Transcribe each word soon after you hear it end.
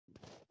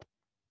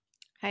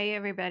Hey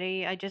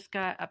everybody, I just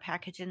got a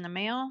package in the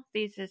mail.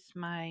 These is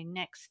my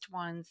next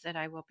ones that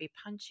I will be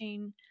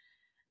punching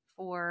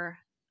for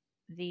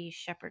the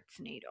shepherd's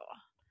needle.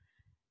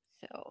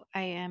 So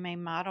I am a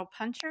model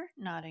puncher,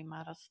 not a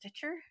model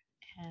stitcher,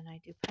 and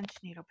I do punch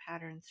needle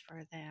patterns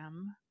for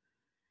them.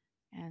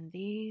 And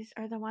these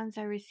are the ones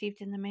I received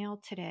in the mail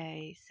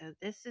today. So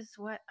this is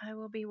what I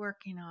will be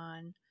working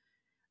on.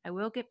 I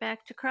will get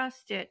back to cross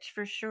stitch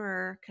for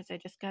sure because I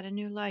just got a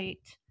new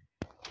light,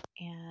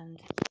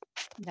 and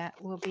that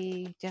will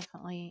be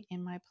definitely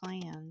in my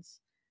plans.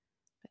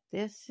 But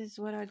this is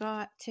what I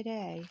got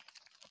today.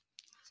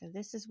 So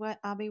this is what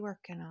I'll be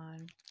working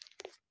on.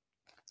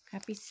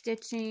 Happy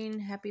stitching,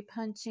 happy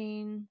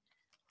punching.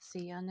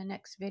 See you on the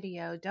next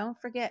video. Don't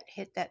forget,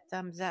 hit that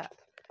thumbs up.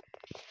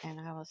 And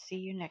I will see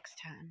you next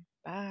time.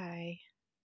 Bye.